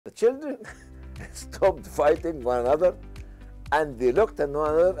The children stopped fighting one another, and they looked at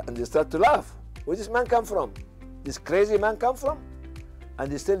one another and they started to laugh. Where does this man come from? This crazy man come from?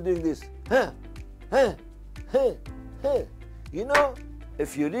 And they're still doing this. Huh, huh, huh, huh. You know,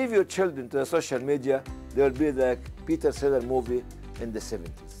 if you leave your children to the social media, they will be like Peter Sellers movie in the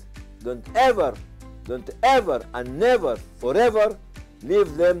 70s. Don't ever, and never, forever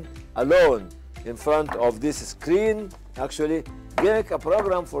leave them alone in front of this screen. Actually, make a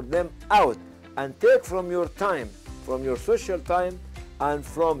program for them out and take from your time, from your social time and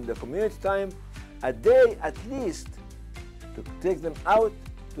from the community time, a day at least to take them out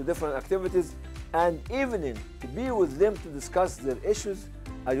to different activities, and evening to be with them to discuss their issues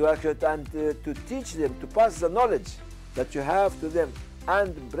and to teach them, to pass the knowledge that you have to them,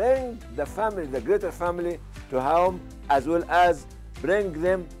 and bring the family, the greater family, to home, as well as bring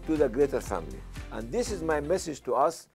them to the greater family. And this is my message to us.